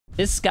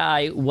This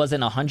guy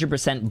wasn't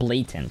 100%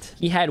 blatant.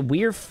 He had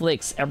weird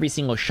flicks every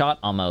single shot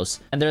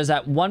almost. And there's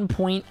at one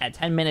point at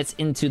 10 minutes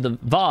into the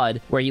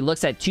VOD where he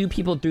looks at two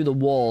people through the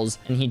walls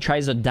and he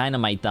tries to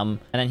dynamite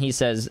them. And then he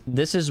says,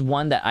 this is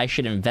one that I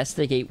should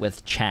investigate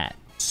with chat.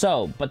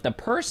 So, but the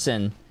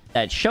person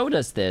that showed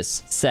us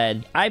this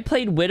said, I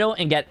played Widow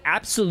and got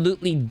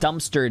absolutely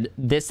dumpstered.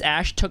 This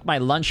Ashe took my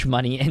lunch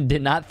money and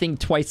did not think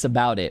twice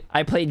about it.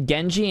 I played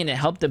Genji and it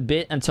helped a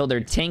bit until their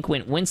tank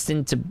went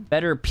Winston to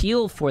better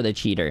peel for the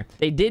cheater.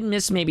 They did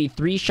miss maybe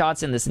 3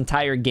 shots in this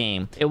entire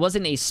game. It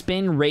wasn't a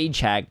spin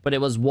rage hack, but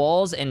it was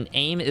walls and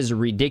aim is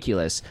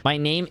ridiculous. My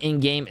name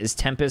in game is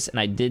Tempest and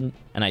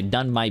I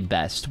done my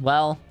best.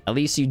 Well, at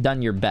least you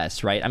done your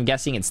best, right? I'm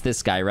guessing it's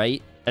this guy,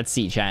 right? Let's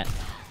see, chat.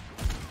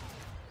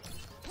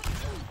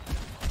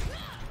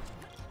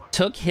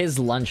 Took his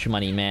lunch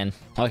money, man.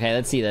 Okay,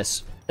 let's see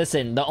this.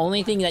 Listen, the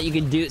only thing that you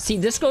can do... See,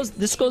 this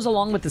goes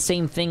along with the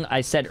same thing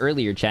I said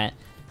earlier, chat.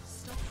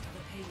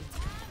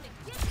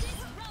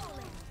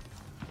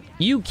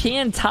 You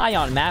can tie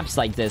on maps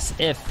like this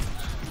if...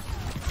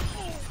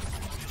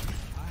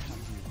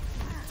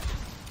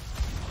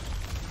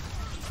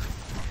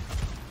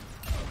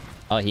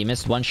 Oh, he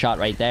missed one shot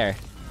right there.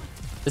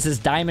 This is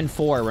Diamond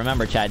 4.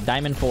 Remember, chat.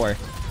 Diamond 4.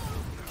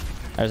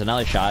 There's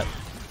another shot.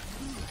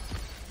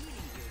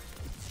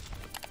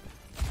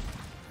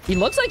 He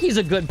looks like he's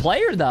a good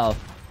player, though.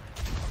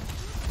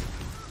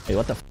 Wait,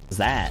 what the f is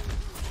that?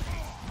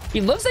 He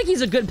looks like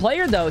he's a good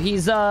player, though.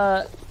 He's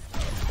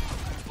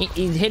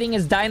hitting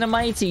his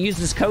dynamites. He used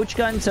his coach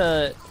gun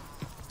to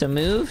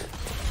move.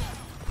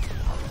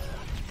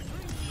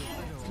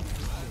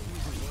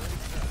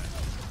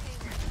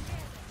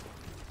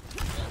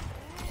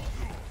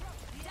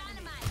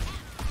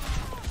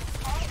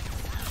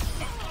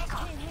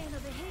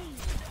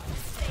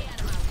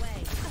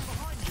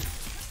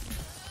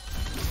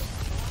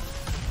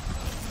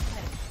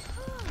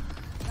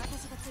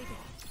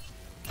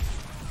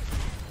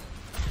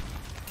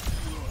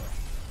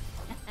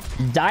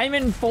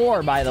 Diamond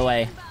 4, by the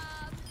way.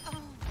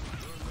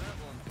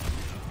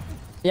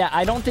 Yeah,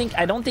 I don't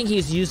think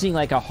he's using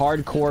like a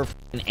hardcore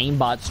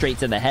aimbot straight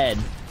to the head.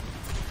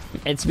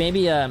 It's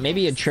maybe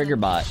a trigger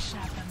bot.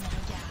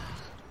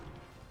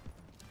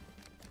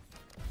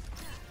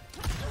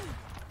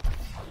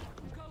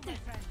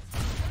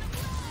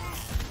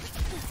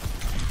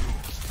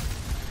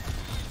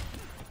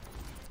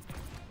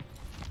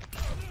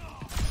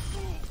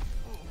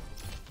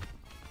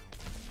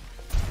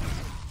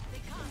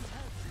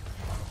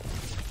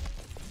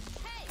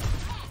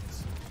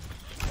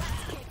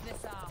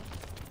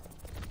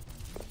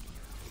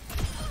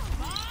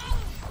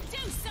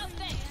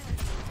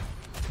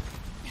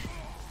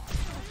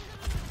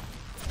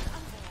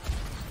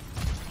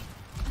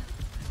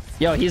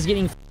 Yo, he's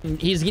getting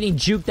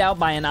juked out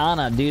by an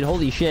Ana, dude.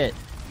 Holy shit.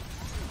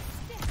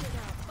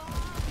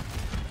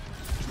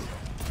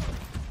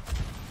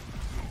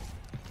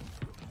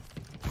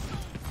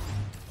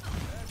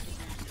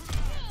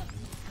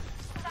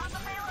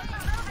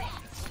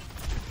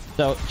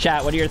 So,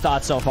 chat, what are your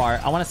thoughts so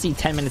far? I want to see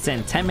 10 minutes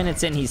in. 10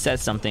 minutes in, he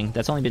says something.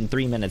 That's only been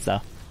 3 minutes,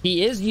 though.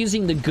 He is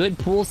using the good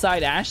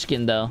poolside Ashe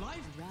skin, though.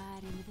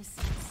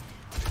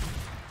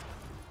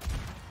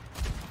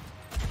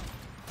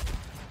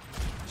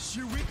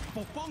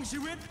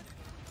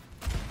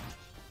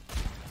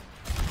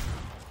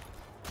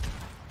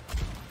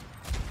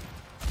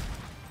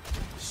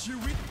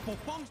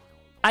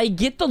 I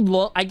get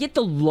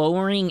the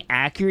lowering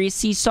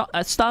accuracy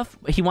stuff.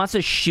 He wants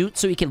to shoot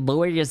so he can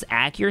lower his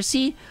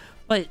accuracy,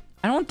 but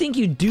I don't think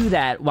you do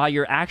that while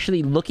you're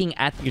actually looking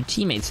at your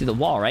teammates through the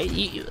wall, right?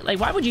 Like,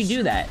 why would you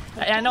do that?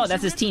 I know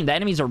that's his team. The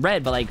enemies are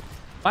red, but like,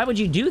 why would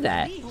you do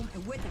that?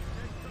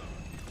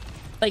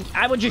 Like,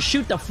 I would just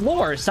shoot the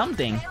floor or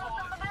something.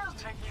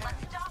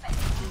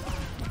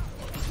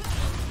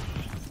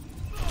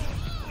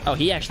 Oh,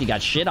 he actually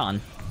got shit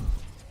on.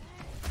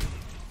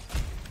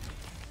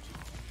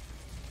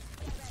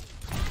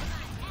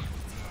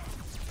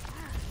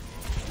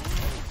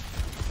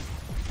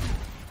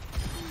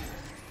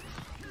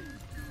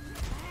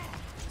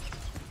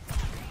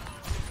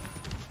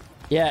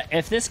 Yeah,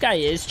 if this guy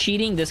is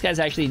cheating, this guy's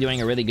actually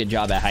doing a really good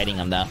job at hiding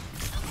him, though.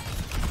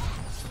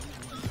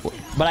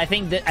 But I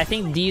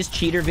think these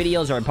cheater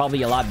videos are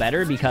probably a lot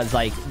better because,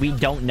 like, we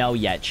don't know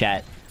yet,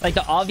 chat. Like,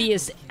 the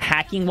obvious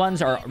hacking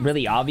ones are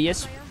really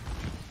obvious.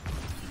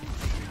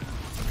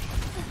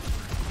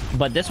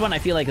 But this one, I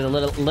feel like, is a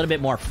little bit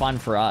more fun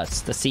for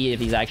us to see if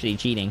he's actually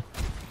cheating.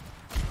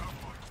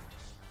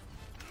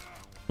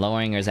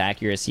 Lowering his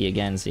accuracy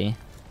again, see?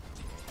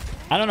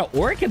 I don't know,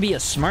 or it could be a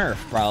smurf,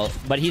 bro.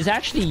 But he's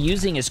actually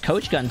using his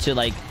coach gun to,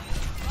 like...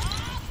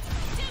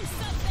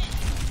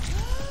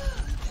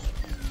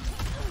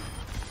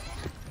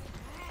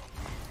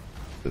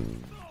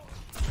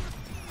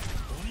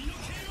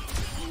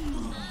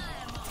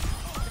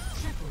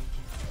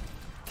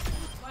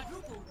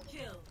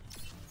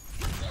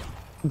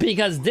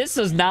 Because this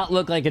does not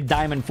look like a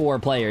Diamond 4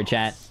 player,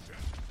 chat.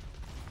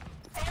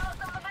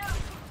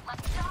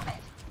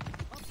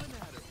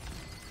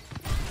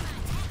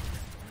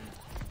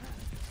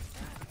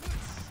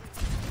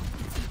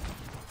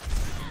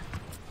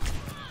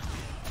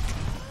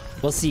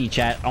 We'll see,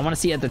 chat. I want to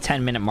see at the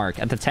 10-minute mark.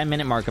 At the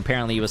 10-minute mark,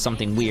 apparently it was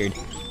something weird.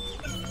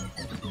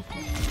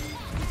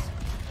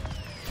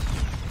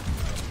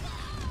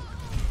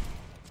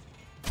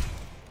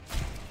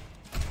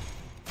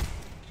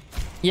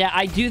 Yeah,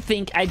 I do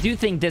think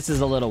this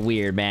is a little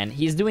weird, man.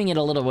 He's doing it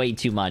a little way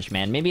too much,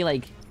 man. Maybe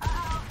like...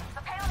 Uh-oh,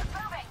 the payload is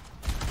moving.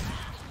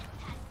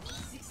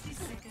 60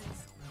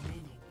 seconds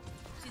remaining.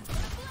 She's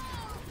gonna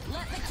blow.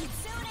 Let the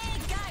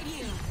kitsune guide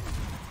you.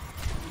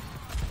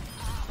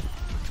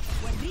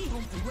 I know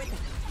you'll pay me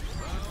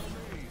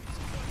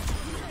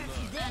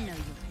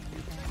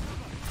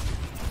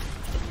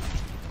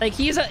back. Like,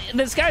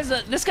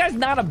 this guy's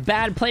not a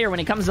bad player when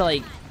it comes to,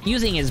 like,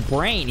 using his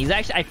brain. He's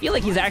actually... I feel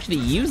like he's actually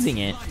using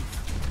it.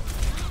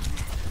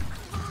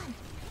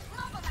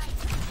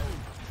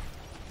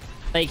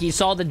 Like, he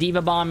saw the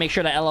Diva Bomb, make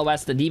sure to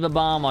LOS the Diva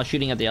Bomb while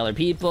shooting at the other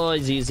people.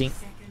 He's using...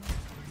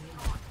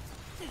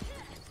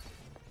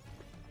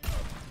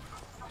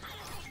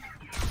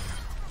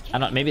 I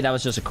don't... Maybe that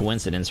was just a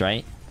coincidence,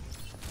 right?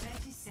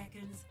 30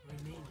 seconds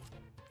remaining.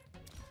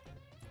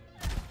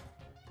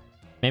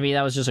 Maybe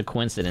that was just a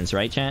coincidence,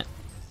 right, chat?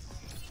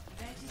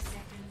 30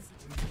 seconds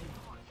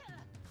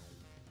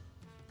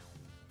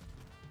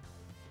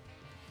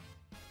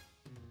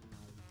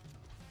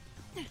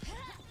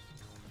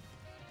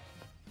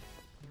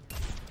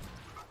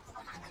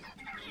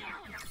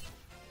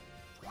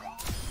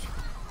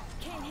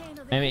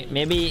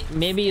remaining.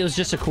 Maybe it was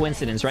just a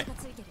coincidence, right?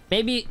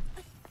 Maybe...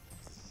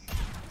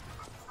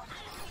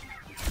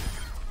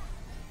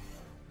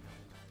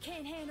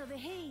 Can't handle the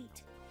heat.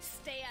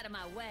 Stay out of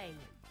my way.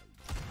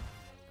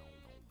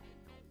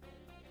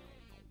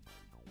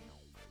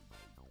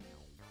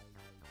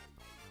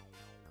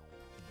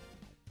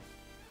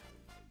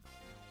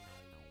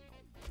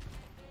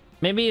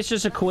 Maybe it's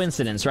just a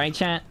coincidence, right,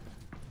 chat?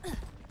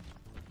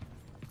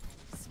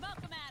 Smoke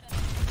 'em at 'em.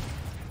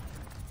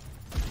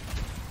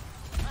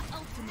 My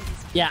ultimate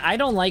is Yeah, I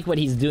don't like what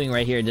he's doing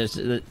right here. Just...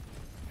 10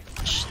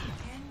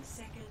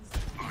 seconds.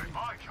 By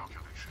my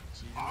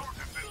calculations, our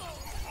defenses will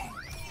hold.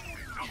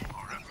 Enough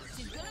forever.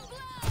 She's gonna blow.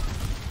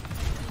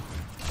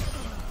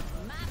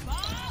 My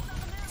Bob,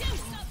 do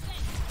something.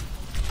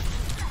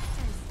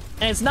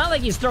 And it's not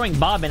like he's throwing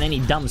Bob in any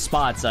dumb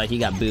spots. He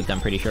got booped, I'm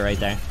pretty sure, right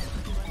there.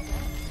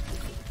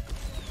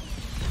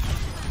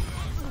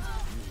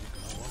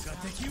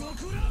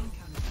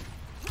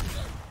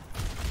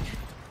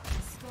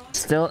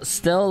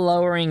 Still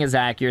lowering his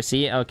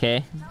accuracy.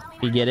 Okay.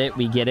 We get it,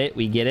 we get it,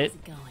 we get it.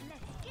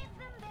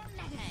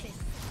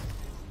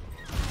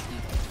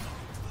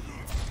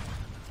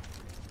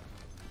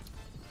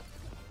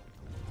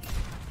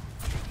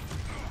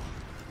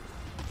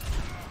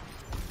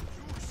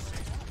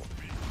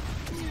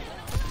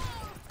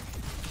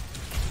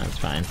 That's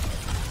fine.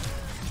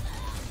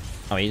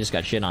 Oh, he just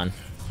got shit on.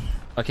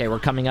 Okay, we're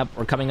coming up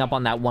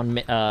on that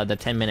the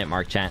 10-minute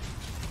mark, chat.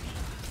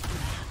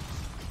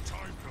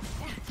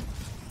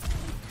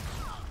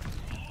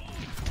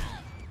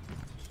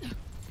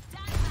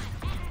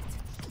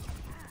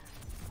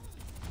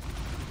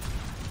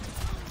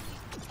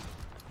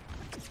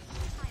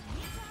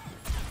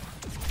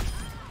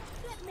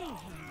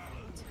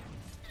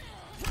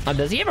 Oh,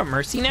 does he have a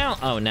Mercy now?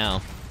 Oh,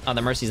 no. Oh,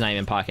 the Mercy's not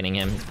even pocketing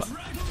him.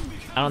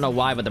 I don't know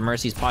why, but the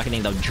Mercy's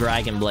pocketing the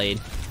Dragon Blade.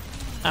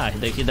 Ah,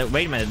 wait a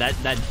minute.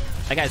 That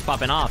guy's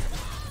popping off.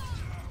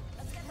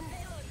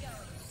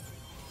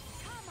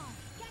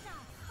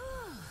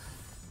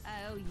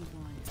 I owe you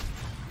one.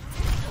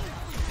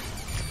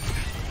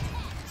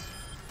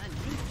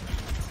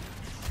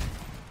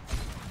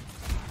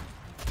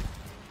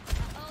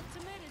 My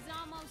ultimate is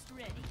almost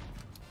ready.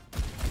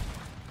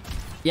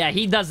 Yeah,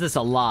 he does this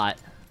a lot.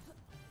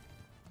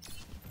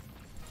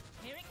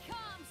 Here it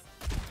comes.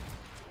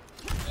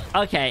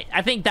 Okay,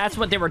 I think that's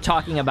what they were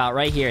talking about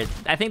right here.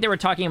 I think they were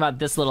talking about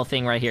this little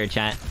thing right here,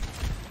 chat.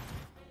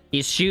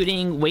 He's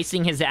shooting,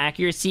 wasting his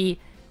accuracy.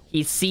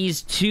 He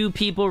sees two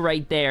people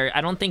right there.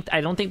 I don't think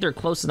they're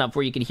close enough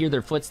where you can hear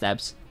their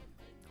footsteps.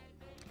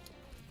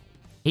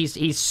 He's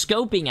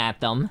scoping at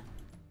them.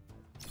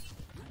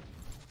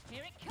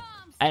 Here it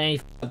comes. And then he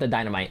f***ed the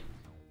dynamite.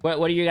 What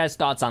are your guys'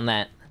 thoughts on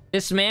that?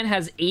 This man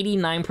has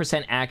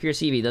 89%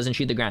 accuracy if he doesn't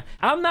shoot the ground.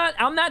 I'm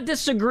not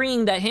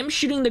disagreeing that him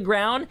shooting the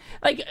ground,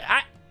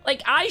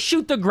 I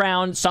shoot the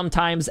ground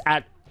sometimes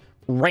at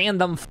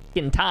random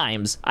fucking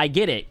times. I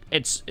get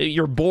it.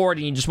 You're bored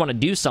and you just want to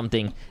do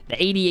something. The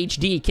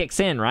ADHD kicks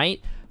in,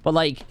 right? But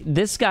like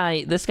this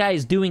guy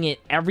is doing it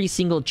every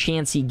single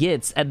chance he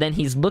gets, and then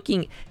he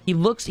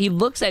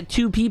looks at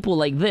two people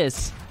like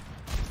this.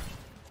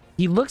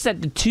 He looks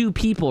at the two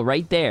people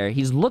right there.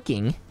 He's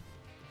looking.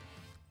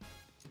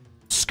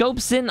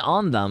 Scopes in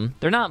on them.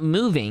 They're not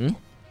moving.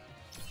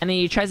 And then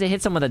he tries to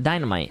hit them with a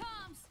dynamite.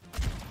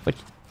 Which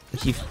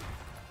you...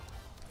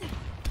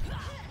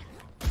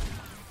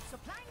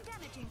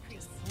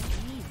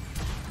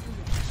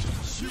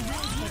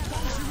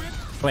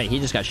 Wait, he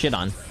just got shit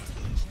on.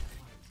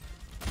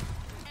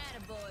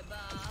 Attaboy, Bob.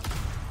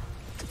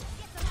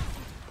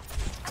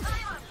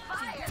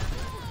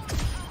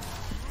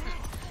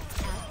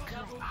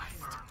 I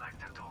burn like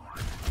the door.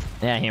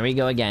 Yeah, here we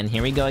go again.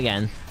 Here we go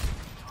again.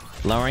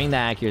 Lowering the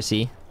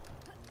accuracy.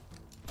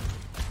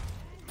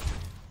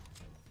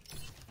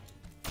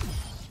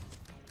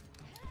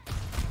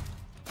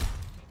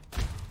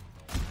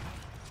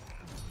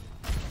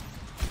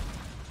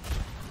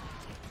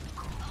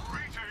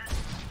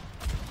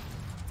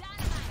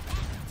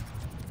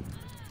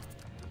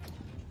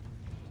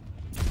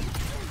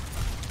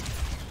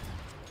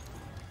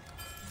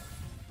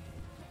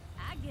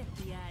 I get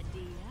the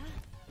idea.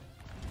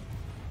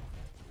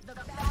 The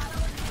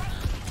battle is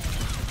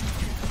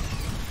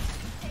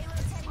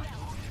Payload heading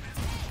out.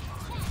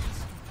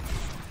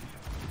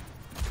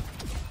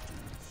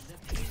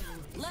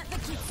 Let the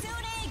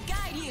kitsune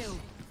guide you.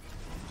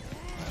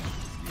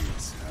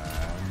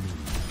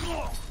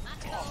 My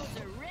toes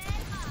are red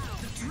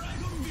hot.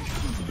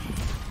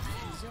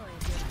 Enjoy a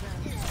good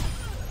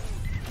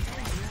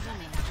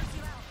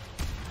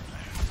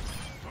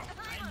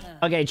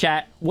run. Okay,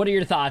 chat. What are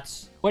your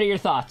thoughts? What are your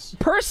thoughts?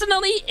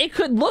 Personally, it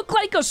could look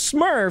like a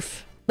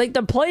smurf. Like,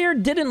 the player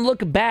didn't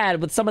look bad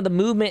with some of the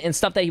movement and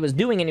stuff that he was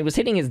doing, and he was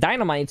hitting his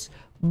dynamites.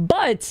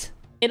 But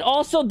it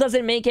also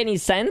doesn't make any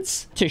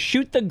sense to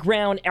shoot the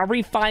ground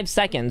every 5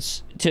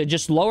 seconds to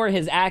just lower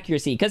his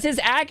accuracy. Because his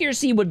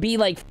accuracy would be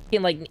like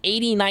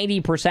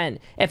 80-90%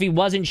 if he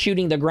wasn't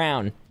shooting the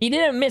ground. He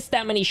didn't miss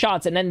that many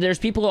shots. And then there's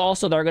people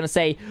also that are going to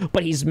say,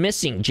 but he's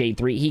missing,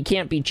 J3. He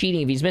can't be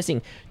cheating if he's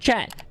missing.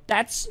 Chat,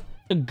 that's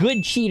the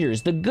good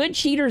cheaters. The good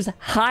cheaters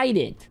hide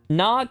it.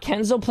 Nah,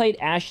 Kenzo played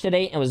Ashe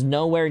today and was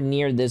nowhere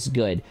near this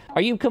good.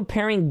 Are you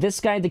comparing this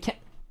guy to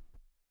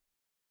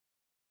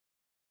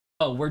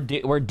Oh, we're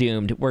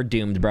doomed. We're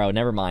doomed, bro.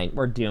 Never mind.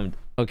 We're doomed.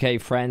 Okay,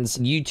 friends.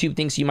 YouTube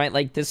thinks you might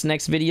like this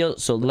next video,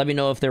 so let me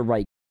know if they're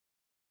right.